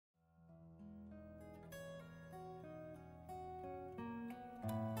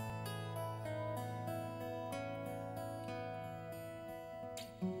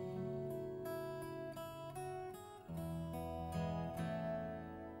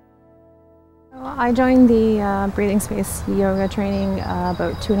I joined the breathing space yoga training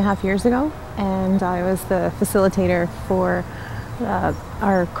about 2.5 years ago, and I was the facilitator for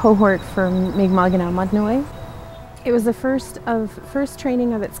our cohort for Kina'matnewey. It was the first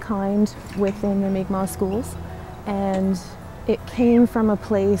training of its kind within the Mi'kmaq schools, and it came from a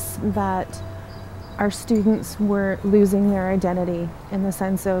place that our students were losing their identity in the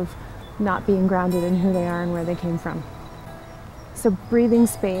sense of not being grounded in who they are and where they came from. So breathing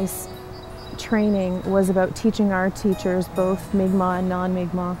space training was about teaching our teachers, both Mi'kmaq and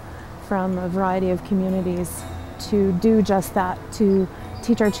non-Mi'kmaq, from a variety of communities, to do just that, to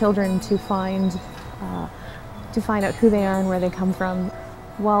teach our children to find out who they are and where they come from,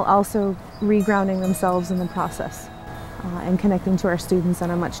 while also regrounding themselves in the process and connecting to our students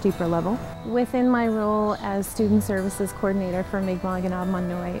on a much deeper level. Within my role as Student Services Coordinator for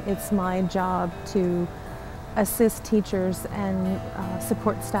Kina'matnewey, it's my job to assist teachers and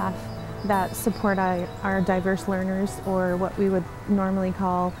support staff that support our diverse learners, or what we would normally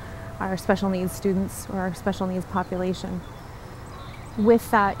call our special needs students or our special needs population.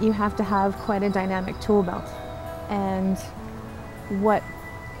 With that, you have to have quite a dynamic tool belt. And what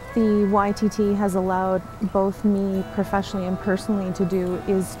the YTT has allowed both me professionally and personally to do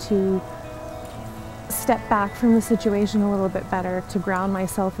is to step back from the situation a little bit better, to ground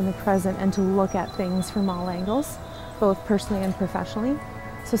myself in the present and to look at things from all angles, both personally and professionally.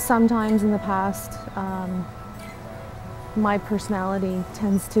 So sometimes in the past, my personality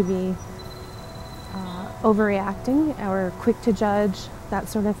tends to be overreacting or quick to judge, that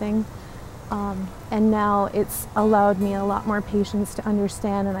sort of thing. And now it's allowed me a lot more patience to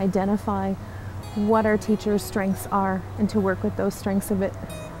understand and identify what our teachers' strengths are, and to work with those strengths a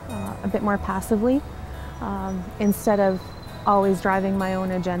bit more passively, instead of always driving my own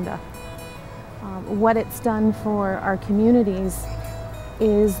agenda. What it's done for our communities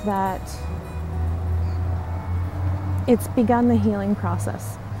is that it's begun the healing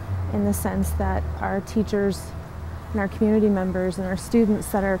process, in the sense that our teachers and our community members and our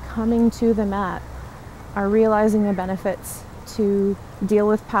students that are coming to the mat are realizing the benefits to deal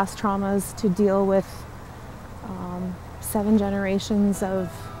with past traumas, to deal with 7 generations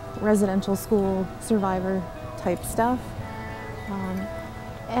of residential school survivor type stuff.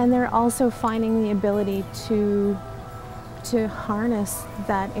 And they're also finding the ability to harness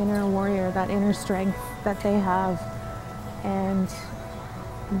that inner warrior, that inner strength that they have. And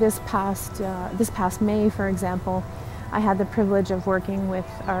this past May, for example, I had the privilege of working with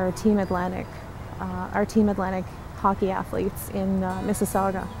our Team Atlantic hockey athletes in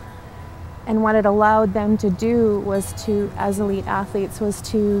Mississauga. And what it allowed them to do was as elite athletes, was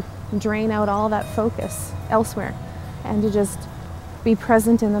to drain out all that focus elsewhere, and to just be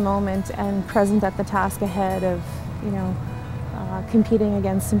present in the moment and present at the task ahead of, competing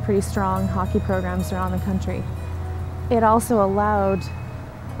against some pretty strong hockey programs around the country. It also allowed,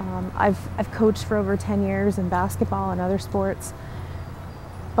 I've coached for over 10 years in basketball and other sports,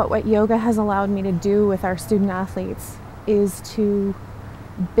 but what yoga has allowed me to do with our student athletes is to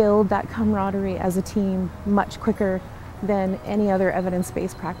build that camaraderie as a team much quicker than any other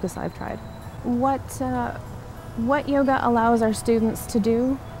evidence-based practice I've tried. What yoga allows our students to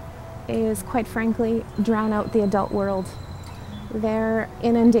do is, quite frankly, drown out the adult world. They're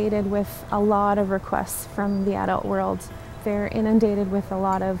inundated with a lot of requests from the adult world. They're inundated with a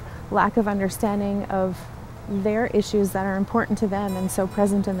lot of lack of understanding of their issues that are important to them and so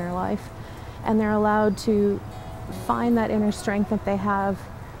present in their life. And they're allowed to find that inner strength that they have,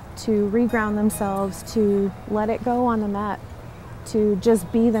 to reground themselves, to let it go on the mat, to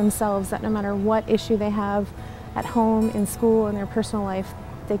just be themselves, that no matter what issue they have at home, in school, in their personal life,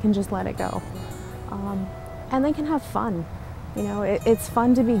 they can just let it go. And they can have fun. It's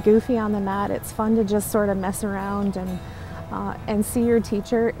fun to be goofy on the mat. It's fun to just sort of mess around and see your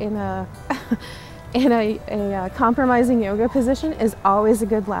teacher in a compromising yoga position is always a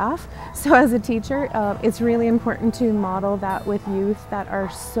good laugh. So as a teacher, it's really important to model that with youth that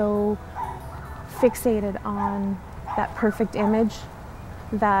are so fixated on that perfect image,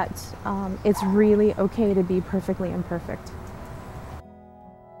 that it's really okay to be perfectly imperfect.